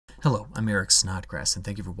Hello, I'm Eric Snodgrass, and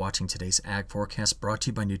thank you for watching today's Ag Forecast brought to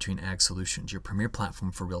you by Nutrien Ag Solutions, your premier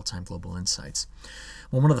platform for real-time global insights.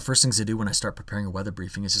 Well, one of the first things I do when I start preparing a weather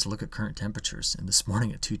briefing is just look at current temperatures. And this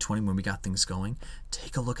morning at 2:20 when we got things going,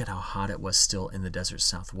 take a look at how hot it was still in the desert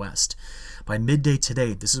southwest. By midday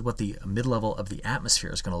today, this is what the mid-level of the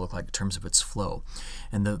atmosphere is going to look like in terms of its flow.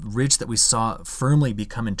 And the ridge that we saw firmly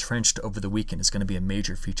become entrenched over the weekend is going to be a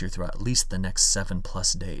major feature throughout at least the next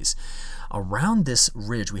 7+ days. Around this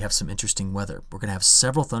ridge, we have some interesting weather. We're going to have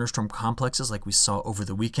several thunderstorm complexes like we saw over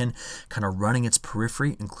the weekend, kind of running its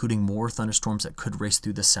periphery, including more thunderstorms that could race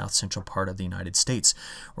through the south central part of the United States,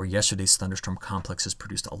 where yesterday's thunderstorm complexes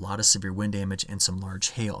produced a lot of severe wind damage and some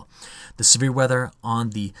large hail. The severe weather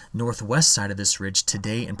on the northwest side of this ridge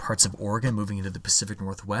today in parts of Oregon moving into the Pacific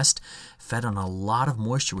Northwest fed on a lot of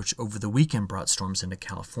moisture, which over the weekend brought storms into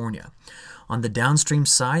California. On the downstream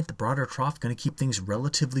side, the broader trough going to keep things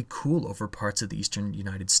relatively cool over parts of the eastern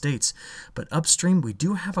United States. But upstream, we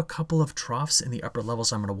do have a couple of troughs in the upper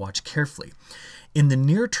levels I'm going to watch carefully. In the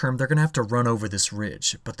near term, they're going to have to run over this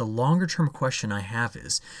ridge. But the longer term question I have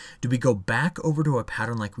is, do we go back over to a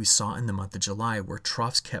pattern like we saw in the month of July where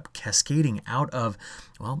troughs kept cascading out of,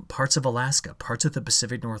 well, parts of Alaska, parts of the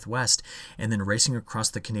Pacific Northwest, and then racing across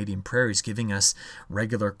the Canadian prairies, giving us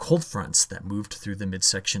regular cold fronts that moved through the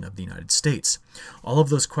midsection of the United States? All of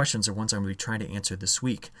those questions are ones I'm going to be trying to answer this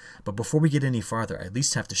week. But before we get any farther, I at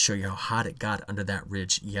least have to show you how hot it got under that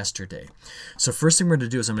ridge yesterday. So first thing we're going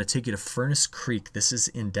to do is I'm going to take you to Furnace Creek. This is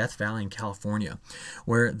in Death Valley in California,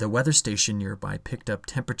 where the weather station nearby picked up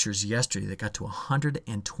temperatures yesterday that got to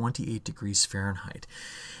 128 degrees Fahrenheit.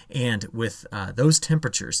 And with those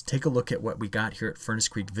temperatures, take a look at what we got here at Furnace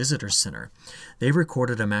Creek Visitor Center. They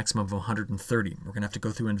recorded a maximum of 130. We're going to have to go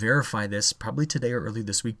through and verify this probably today or early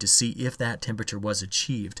this week to see if that temperature was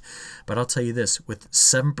achieved. But I'll tell you this, with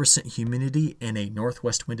 7% humidity and a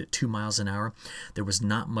northwest wind at 2 miles an hour, there was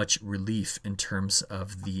not much relief in terms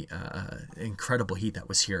of the incredible heat that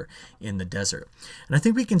was here in the desert. And I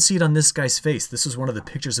think we can see it on this guy's face. This was one of the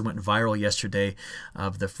pictures that went viral yesterday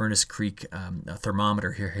of the Furnace Creek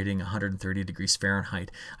thermometer here hitting 130 degrees Fahrenheit.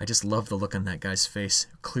 I just love the look on that guy's face,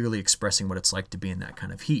 clearly expressing what it's like to be in that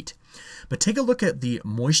kind of heat. But take a look at the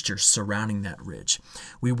moisture surrounding that ridge.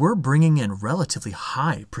 We were bringing in relatively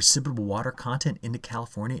high precipitable water content into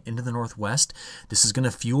California, into the Northwest. This is going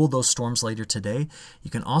to fuel those storms later today. You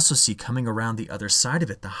can also see coming around the other side of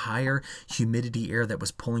it, the higher humidity air that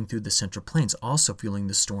was pulling through the Central Plains, also fueling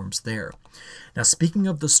the storms there. Now, speaking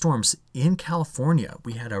of the storms, in California,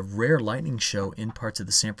 we had a rare lightning show in parts of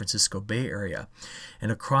the San Francisco Bay Area.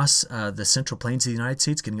 And across the Central Plains of the United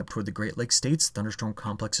States, getting up toward the Great Lakes states, thunderstorm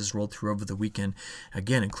complexes rolled through over the weekend,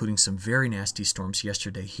 again, including some very nasty storms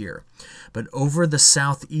yesterday here. But over the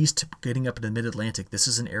southeast, getting up into the mid-Atlantic, this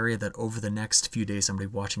is an area that over the next few days I'm going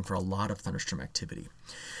to be watching for a lot of thunderstorm activity.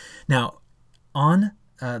 Now, on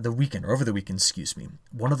the weekend, or over the weekend, excuse me,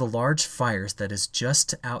 one of the large fires that is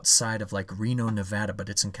just outside of like Reno, Nevada, but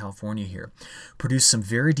it's in California here, produced some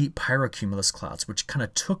very deep pyrocumulus clouds, which kind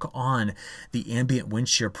of took on the ambient wind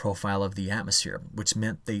shear profile of the atmosphere, which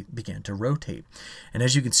meant they began to rotate. And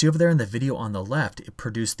as you can see over there in the video on the left, it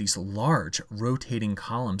produced these large rotating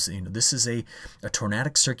columns. You know, this is a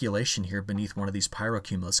tornadic circulation here beneath one of these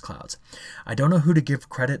pyrocumulus clouds. I don't know who to give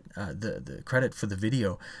credit, the credit for the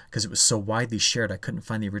video, because it was so widely shared I couldn't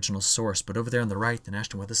find the original source, but over there on the right, the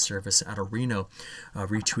National Weather Service out of Reno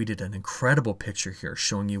retweeted an incredible picture here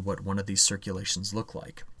showing you what one of these circulations look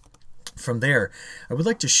like. From there, I would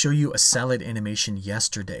like to show you a satellite animation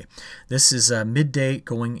yesterday. This is midday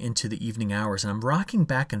going into the evening hours, and I'm rocking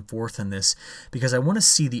back and forth on this because I want to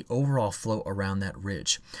see the overall flow around that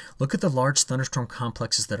ridge. Look at the large thunderstorm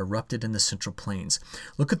complexes that erupted in the Central Plains.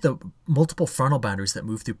 Look at the multiple frontal boundaries that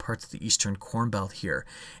move through parts of the eastern Corn Belt here.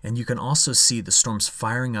 And you can also see the storms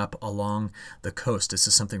firing up along the coast. This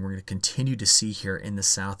is something we're going to continue to see here in the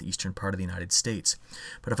southeastern part of the United States.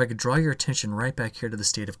 But if I could draw your attention right back here to the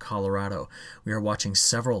state of Colorado, we are watching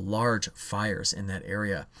several large fires in that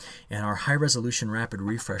area, and our high-resolution rapid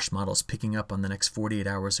refresh model is picking up on the next 48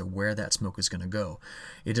 hours of where that smoke is going to go.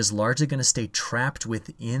 It is largely going to stay trapped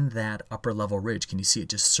within that upper-level ridge. Can you see it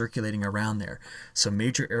just circulating around there? So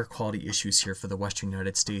major air quality issues here for the western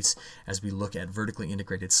United States as we look at vertically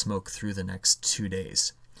integrated smoke through the next 2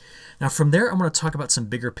 days. Now from there, I'm going to talk about some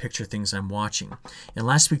bigger picture things I'm watching. In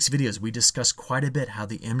last week's videos, we discussed quite a bit how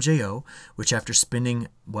the MJO, which after spending,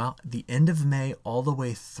 well, the end of May all the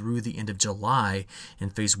way through the end of July in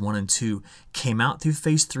phase 1 and 2, came out through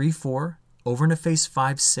phase 3, 4, over into phase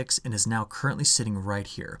 5, 6, and is now currently sitting right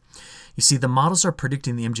here. You see, the models are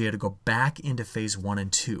predicting the MJO to go back into phase 1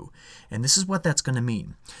 and 2. And this is what that's going to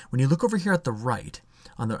mean. When you look over here at the right,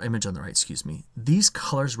 on the image on the right, excuse me, these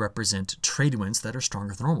colors represent trade winds that are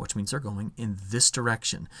stronger than normal, which means they're going in this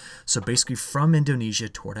direction. So basically from Indonesia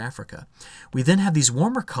toward Africa. We then have these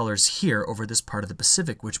warmer colors here over this part of the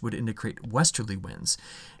Pacific, which would indicate westerly winds.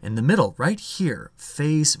 In the middle, right here,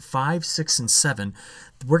 phase 5, 6, and 7,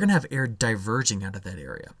 we're going to have air diverging out of that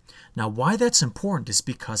area. Now, why that's important is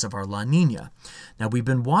because of our La Nina. Now, we've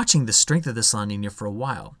been watching the strength of this La Nina for a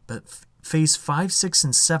while, but phase 5, 6,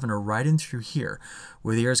 and 7 are right in through here,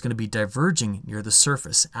 where the air is going to be diverging near the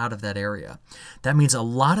surface out of that area. That means a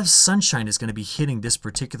lot of sunshine is going to be hitting this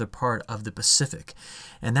particular part of the Pacific,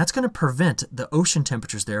 and that's going to prevent the ocean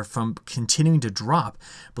temperatures there from continuing to drop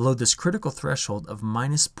below this critical threshold of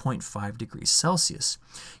minus 0.5 degrees Celsius.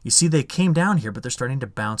 You see they came down here, but they're starting to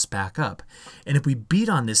bounce back up. And if we beat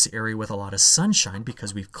on this area with a lot of sunshine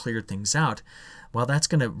because we've cleared things out, well, that's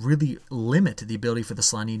going to really limit the ability for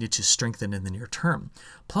this La Nina to strengthen in the near term.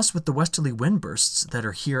 Plus, with the westerly wind bursts that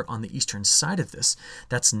are here on the eastern side of this,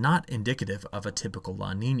 that's not indicative of a typical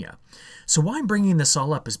La Nina. So why I'm bringing this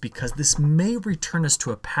all up is because this may return us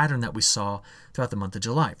to a pattern that we saw throughout the month of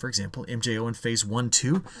July. For example, MJO in phase 1,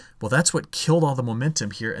 2, well, that's what killed all the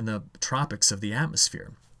momentum here in the tropics of the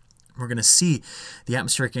atmosphere. We're going to see the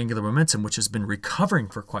atmospheric angular momentum, which has been recovering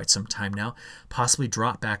for quite some time now, possibly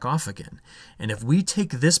drop back off again. And if we take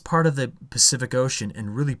this part of the Pacific Ocean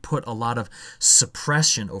and really put a lot of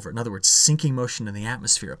suppression over it, in other words, sinking motion in the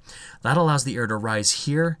atmosphere, that allows the air to rise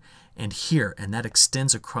here and here, and that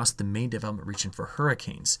extends across the main development region for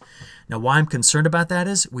hurricanes. Now, why I'm concerned about that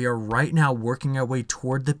is we are right now working our way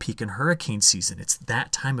toward the peak in hurricane season. It's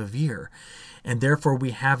that time of year. And therefore,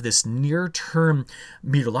 we have this near-term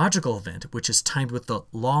meteorological event, which is timed with the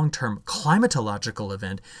long-term climatological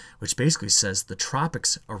event, which basically says the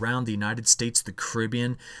tropics around the United States, the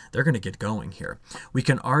Caribbean, they're going to get going here. We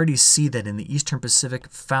can already see that in the Eastern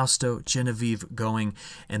Pacific, Fausto, Genevieve going,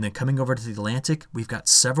 and then coming over to the Atlantic, we've got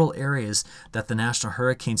several areas that the National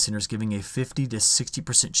Hurricane Center is giving a 50 to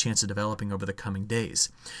 60% chance of developing over the coming days.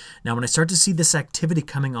 Now, when I start to see this activity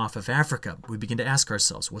coming off of Africa, we begin to ask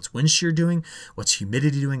ourselves, what's wind shear doing? What's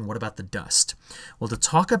humidity doing? What about the dust? Well, to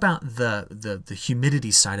talk about the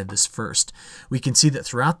humidity side of this first, we can see that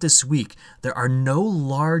throughout this week, there are no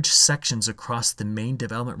large sections across the main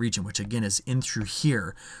development region, which again is in through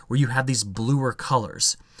here, where you have these bluer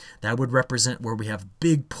colors. That would represent where we have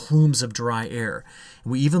big plumes of dry air.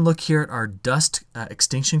 And we even look here at our dust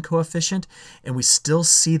extinction coefficient, and we still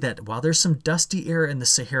see that while there's some dusty air in the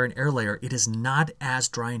Saharan air layer, it is not as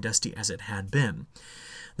dry and dusty as it had been.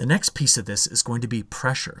 The next piece of this is going to be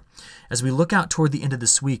pressure. As we look out toward the end of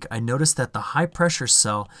this week, I noticed that the high pressure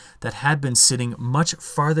cell that had been sitting much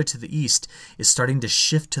farther to the east is starting to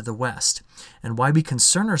shift to the west. And why we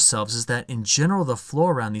concern ourselves is that in general, the flow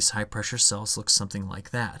around these high pressure cells looks something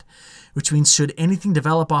like that. Which means should anything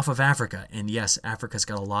develop off of Africa, and yes, Africa's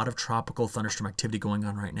got a lot of tropical thunderstorm activity going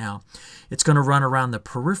on right now, it's going to run around the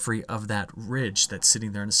periphery of that ridge that's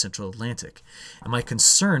sitting there in the central Atlantic. And my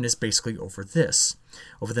concern is basically over this.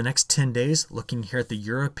 Over the next 10 days, looking here at the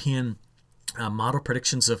European model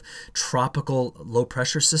predictions of tropical low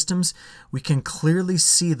pressure systems, we can clearly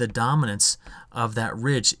see the dominance of that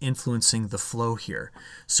ridge influencing the flow here.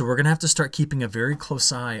 So we're going to have to start keeping a very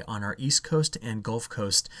close eye on our East Coast and Gulf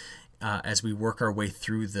Coast as we work our way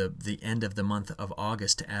through the end of the month of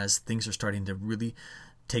August, as things are starting to really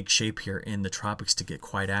take shape here in the tropics to get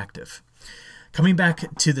quite active. Coming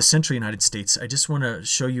back to the central United States, I just want to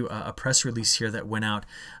show you a press release here that went out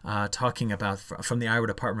talking about from the Iowa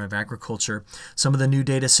Department of Agriculture. Some of the new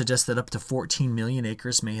data suggests that up to 14 million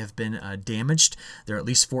acres may have been damaged. There are at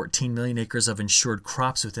least 14 million acres of insured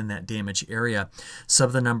crops within that damaged area. Some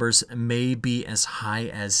of the numbers may be as high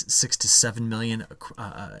as 6 to 7 million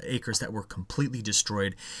acres that were completely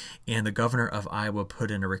destroyed. And the governor of Iowa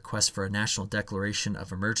put in a request for a national declaration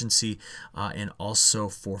of emergency and also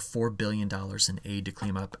for $4 billion in aid to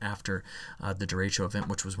clean up after the derecho event,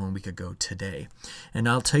 which was 1 week ago today. And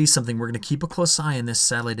I'll tell you something, we're going to keep a close eye on this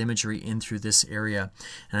satellite imagery in through this area,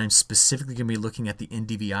 and I'm specifically going to be looking at the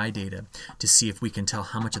NDVI data to see if we can tell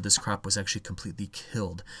how much of this crop was actually completely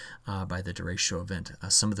killed by the derecho event.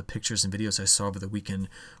 Some of the pictures and videos I saw over the weekend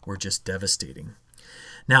were just devastating.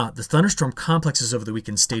 Now, the thunderstorm complexes over the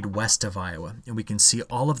weekend stayed west of Iowa, and we can see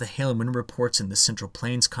all of the hail and wind reports in the Central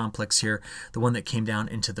Plains complex here, the one that came down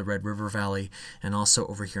into the Red River Valley, and also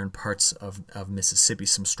over here in parts of Mississippi,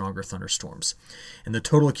 some stronger thunderstorms. And the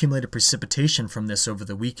total accumulated precipitation from this over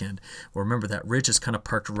the weekend, well, remember that ridge is kind of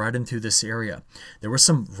parked right in through this area. There were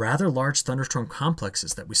some rather large thunderstorm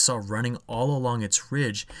complexes that we saw running all along its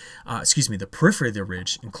ridge, the periphery of the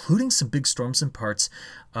ridge, including some big storms in parts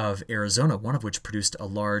of Arizona, one of which produced a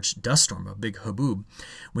large dust storm, a big haboob.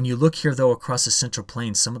 When you look here, though, across the Central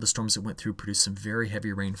Plains, some of the storms that went through produced some very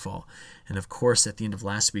heavy rainfall. And of course, at the end of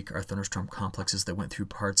last week, our thunderstorm complexes that went through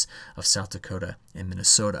parts of South Dakota and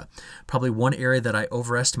Minnesota. Probably one area that I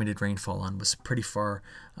overestimated rainfall on was pretty far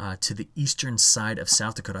to the eastern side of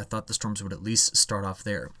South Dakota. I thought the storms would at least start off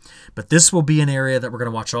there. But this will be an area that we're going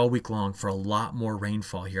to watch all week long for a lot more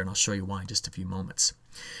rainfall here, and I'll show you why in just a few moments.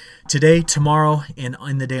 Today, tomorrow, and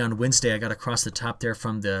in the day on Wednesday, I got across the top there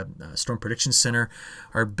from the Storm Prediction Center.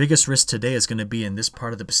 Our biggest risk today is going to be in this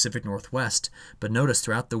part of the Pacific Northwest. But notice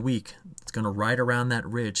throughout the week, it's going to ride around that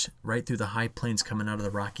ridge, right through the high plains coming out of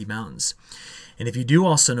the Rocky Mountains. And if you do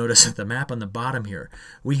also notice at the map on the bottom here,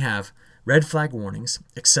 we have red flag warnings,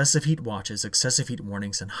 excessive heat watches, excessive heat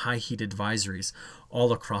warnings, and high heat advisories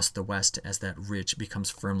all across the west as that ridge becomes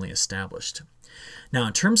firmly established. Now,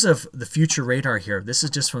 in terms of the future radar here, this is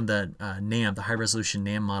just from the NAM, the high-resolution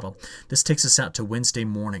NAM model. This takes us out to Wednesday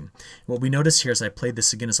morning. What we notice here as I played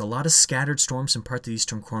this again is a lot of scattered storms in parts of the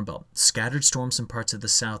eastern Corn Belt, scattered storms in parts of the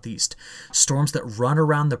southeast, storms that run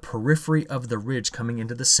around the periphery of the ridge coming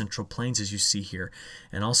into the Central Plains, as you see here.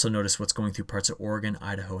 And also notice what's going through parts of Oregon,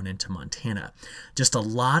 Idaho, and into Montana. Just a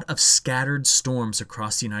lot of scattered storms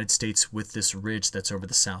across the United States with this ridge that's over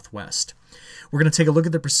the southwest. We're going to take a look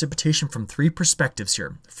at the precipitation from three perspectives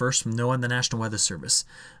here. First, from NOAA and the National Weather Service.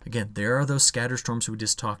 Again, there are those scattered storms we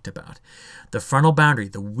just talked about. The frontal boundary,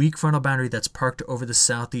 the weak frontal boundary that's parked over the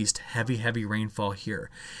southeast, heavy rainfall here.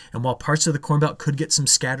 And while parts of the Corn Belt could get some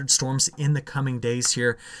scattered storms in the coming days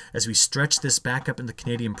here, as we stretch this back up in the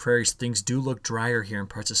Canadian prairies, things do look drier here in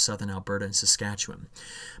parts of southern Alberta and Saskatchewan.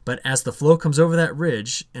 But as the flow comes over that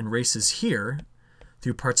ridge and races here,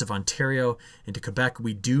 through parts of Ontario into Quebec,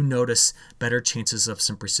 we do notice better chances of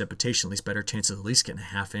some precipitation, at least better chances of at least getting a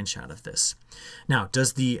 ½ inch out of this. Now,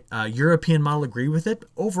 does the European model agree with it?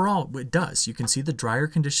 Overall, it does. You can see the drier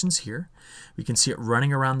conditions here. We can see it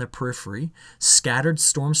running around the periphery, scattered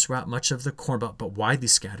storms throughout much of the Corn Belt, but widely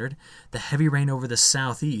scattered, the heavy rain over the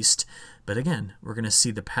southeast. But again, we're going to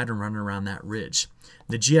see the pattern running around that ridge.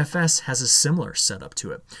 The GFS has a similar setup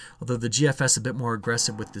to it, although the GFS is a bit more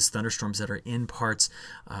aggressive with these thunderstorms that are in parts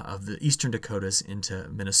of the eastern Dakotas into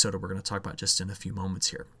Minnesota. We're going to talk about just in a few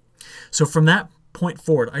moments here. So from that point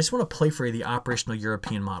forward, I just want to play for you the operational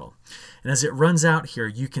European model. And as it runs out here,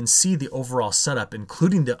 you can see the overall setup,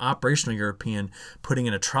 including the operational European putting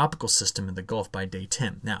in a tropical system in the Gulf by day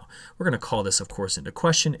 10. Now, we're going to call this, of course, into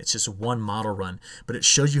question. It's just one model run, but it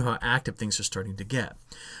shows you how active things are starting to get.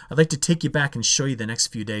 I'd like to take you back and show you the next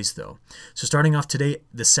few days, though. So starting off today,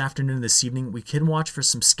 this afternoon and this evening, we can watch for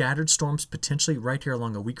some scattered storms, potentially right here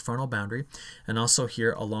along a weak frontal boundary, and also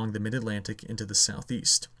here along the mid-Atlantic into the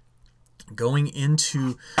southeast. Going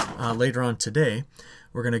into later on today,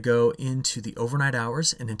 we're going to go into the overnight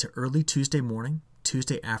hours and into early Tuesday morning,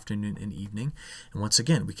 Tuesday afternoon and evening. And once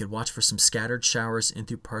again, we could watch for some scattered showers in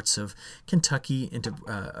through parts of Kentucky, into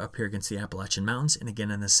up here against the Appalachian Mountains, and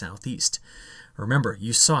again in the southeast. Remember,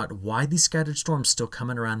 you saw it, widely scattered storms still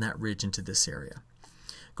coming around that ridge into this area.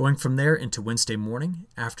 Going from there into Wednesday morning,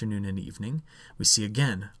 afternoon, and evening, we see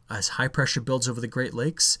again, as high pressure builds over the Great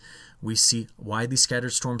Lakes, we see widely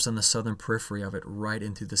scattered storms on the southern periphery of it right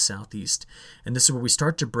into the southeast. And this is where we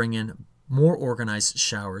start to bring in more organized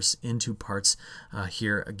showers into parts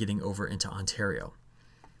here getting over into Ontario.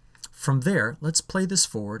 From there, let's play this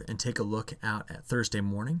forward and take a look out at Thursday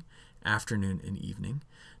morning, afternoon, and evening.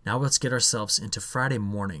 Now let's get ourselves into Friday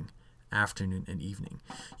morning, afternoon, and evening.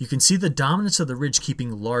 You can see the dominance of the ridge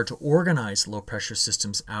keeping large organized low pressure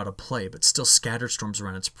systems out of play, but still scattered storms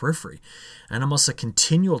around its periphery, and almost a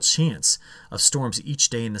continual chance of storms each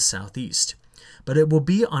day in the southeast. But it will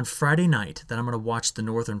be on Friday night that I'm going to watch the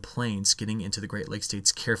northern plains getting into the Great Lakes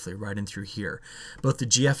states carefully right in through here. Both the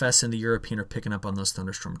GFS and the European are picking up on those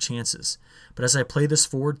thunderstorm chances. But as I play this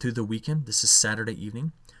forward through the weekend, this is Saturday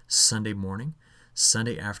evening, Sunday morning,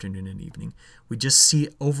 Sunday afternoon and evening, we just see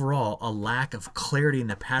overall a lack of clarity in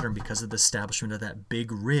the pattern because of the establishment of that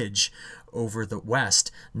big ridge over the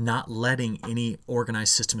west, not letting any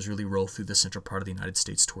organized systems really roll through the central part of the United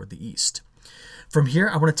States toward the east. From here,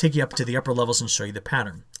 I want to take you up to the upper levels and show you the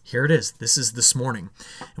pattern. Here it is. This is this morning,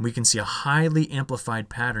 and we can see a highly amplified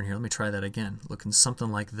pattern here. Let me try that again, looking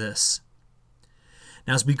something like this.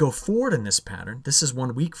 Now, as we go forward in this pattern, this is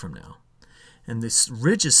 1 week from now. And this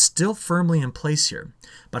ridge is still firmly in place here.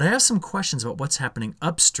 But I have some questions about what's happening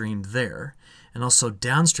upstream there and also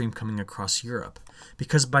downstream coming across Europe.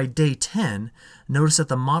 Because by day 10, notice that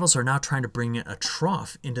the models are now trying to bring in a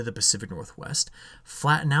trough into the Pacific Northwest,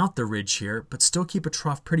 flatten out the ridge here, but still keep a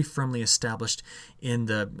trough pretty firmly established in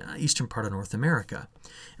the eastern part of North America.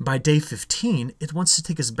 And by day 15, it wants to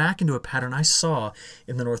take us back into a pattern I saw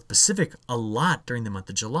in the North Pacific a lot during the month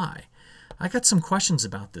of July. I got some questions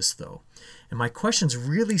about this though, and my questions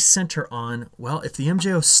really center on, well, if the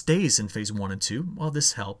MJO stays in phase 1 and 2, well,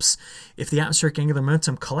 this helps. If the atmospheric angular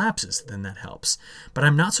momentum collapses, then that helps. But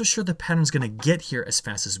I'm not so sure the pattern's going to get here as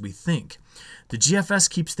fast as we think. The GFS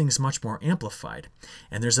keeps things much more amplified,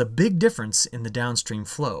 and there's a big difference in the downstream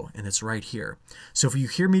flow, and it's right here. So if you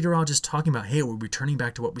hear meteorologists talking about, hey, we're returning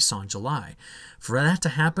back to what we saw in July, for that to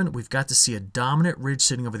happen, we've got to see a dominant ridge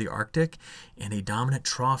sitting over the Arctic and a dominant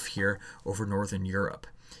trough here over northern Europe.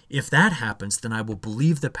 If that happens, then I will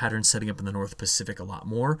believe the pattern setting up in the North Pacific a lot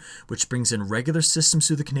more, which brings in regular systems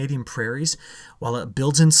through the Canadian prairies. While it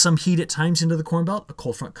builds in some heat at times into the Corn Belt, a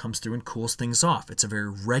cold front comes through and cools things off. It's a very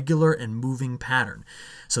regular and moving pattern.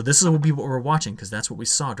 So this will be what we're watching because that's what we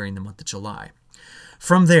saw during the month of July.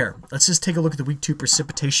 From there, let's just take a look at the week 2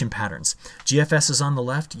 precipitation patterns. GFS is on the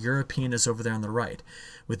left, European is over there on the right.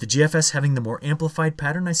 With the GFS having the more amplified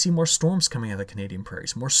pattern, I see more storms coming out of the Canadian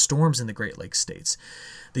prairies, more storms in the Great Lakes states.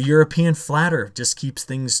 The European flatter just keeps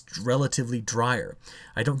things relatively drier.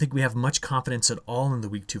 I don't think we have much confidence at all in the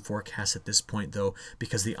week 2 forecast at this point though,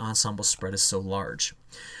 because the ensemble spread is so large.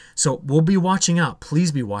 So we'll be watching out,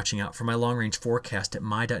 please be watching out for my long-range forecast at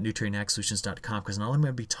my.nutrienagsolutions.com, because not only am I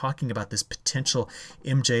going to be talking about this potential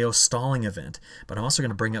MJO stalling event, but I'm also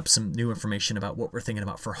going to bring up some new information about what we're thinking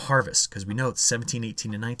about for harvest, because we know that 17,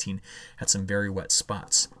 18, and 19 had some very wet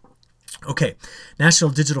spots. Okay,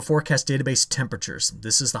 National Digital Forecast Database temperatures.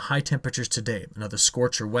 This is the high temperatures today. Another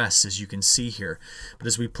scorcher west, as you can see here. But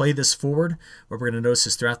as we play this forward, what we're going to notice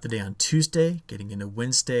is throughout the day on Tuesday, getting into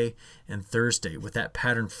Wednesday and Thursday, with that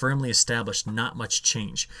pattern firmly established, not much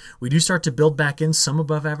change. We do start to build back in some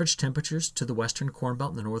above average temperatures to the western Corn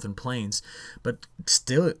Belt and the northern plains, but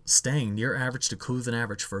still staying near average to cooler than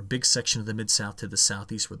average for a big section of the mid-south to the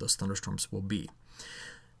southeast where those thunderstorms will be.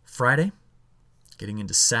 Friday, getting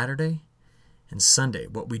into Saturday and Sunday,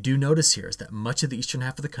 what we do notice here is that much of the eastern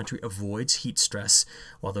half of the country avoids heat stress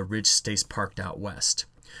while the ridge stays parked out west.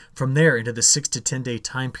 From there into the 6 to 10 day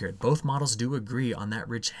time period, both models do agree on that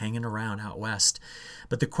ridge hanging around out west.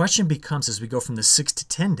 But the question becomes as we go from the 6 to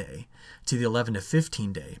 10 day to the 11 to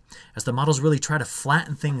 15 day, as the models really try to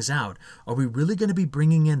flatten things out, are we really going to be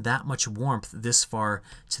bringing in that much warmth this far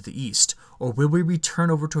to the east? Or will we return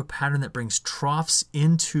over to a pattern that brings troughs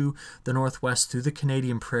into the northwest through the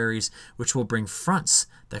Canadian prairies, which will bring fronts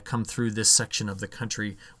that come through this section of the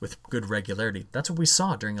country with good regularity? That's what we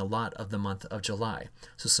saw during a lot of the month of July.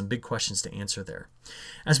 So some big questions to answer there.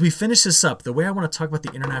 As we finish this up, the way I want to talk about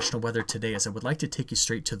the international weather today is I would like to take you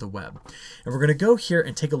straight to the web. And we're going to go here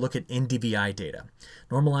and take a look at NDVI data,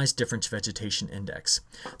 Normalized Difference Vegetation Index.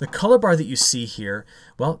 The color bar that you see here,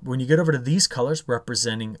 well, when you get over to these colors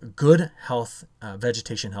representing good health,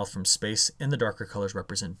 vegetation health from space, and the darker colors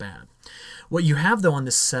represent bad. What you have though on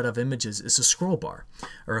this set of images is a scroll bar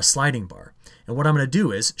or a sliding bar. And what I'm going to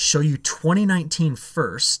do is show you 2019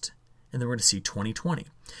 first, and then we're going to see 2020.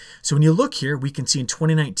 So when you look here, we can see in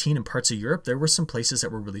 2019 in parts of Europe, there were some places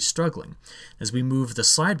that were really struggling. As we move the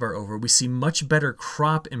slide bar over, we see much better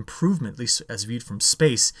crop improvement, at least as viewed from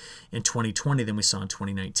space, in 2020 than we saw in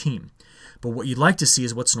 2019. But what you'd like to see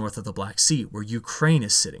is what's north of the Black Sea, where Ukraine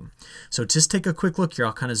is sitting. So just take a quick look here.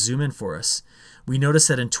 I'll kind of zoom in for us. We notice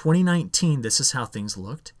that in 2019, this is how things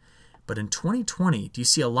looked. But in 2020, do you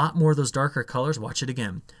see a lot more of those darker colors? Watch it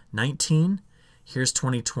again. 19, here's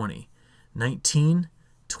 2020. 19,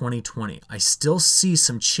 2020. I still see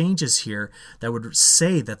some changes here that would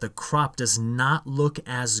say that the crop does not look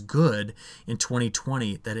as good in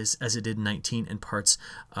 2020 that is as it did in 19 in parts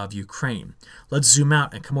of Ukraine. Let's zoom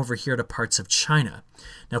out and come over here to parts of China.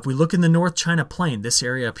 Now if we look in the North China Plain, this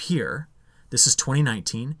area up here, this is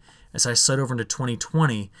 2019. As I slide over into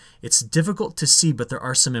 2020, it's difficult to see, but there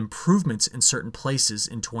are some improvements in certain places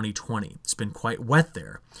in 2020. It's been quite wet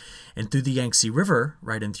there. And through the Yangtze River,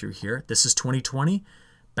 right in through here, this is 2020,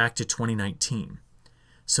 back to 2019.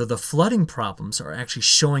 So the flooding problems are actually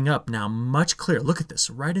showing up now much clearer. Look at this,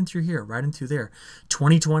 right in through here, right in through there.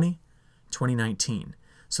 2020, 2019.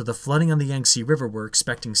 So the flooding on the Yangtze River, we're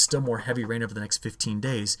expecting still more heavy rain over the next 15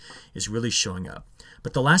 days, is really showing up.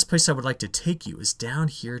 But the last place I would like to take you is down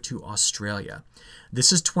here to Australia.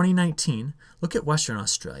 This is 2019. Look at Western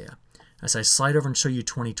Australia. As I slide over and show you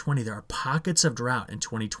 2020, there are pockets of drought in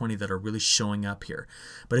 2020 that are really showing up here.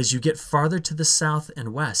 But as you get farther to the south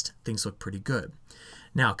and west, things look pretty good.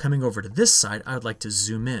 Now, coming over to this side, I would like to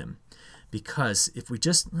zoom in, because if we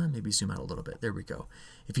just, maybe zoom out a little bit, there we go.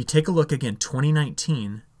 If you take a look again,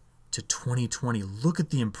 2019 to 2020, look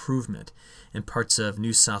at the improvement in parts of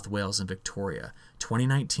New South Wales and Victoria,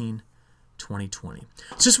 2019, 2020.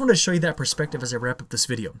 So just wanted to show you that perspective as I wrap up this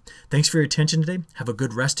video. Thanks for your attention today. Have a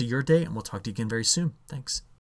good rest of your day, and we'll talk to you again very soon. Thanks.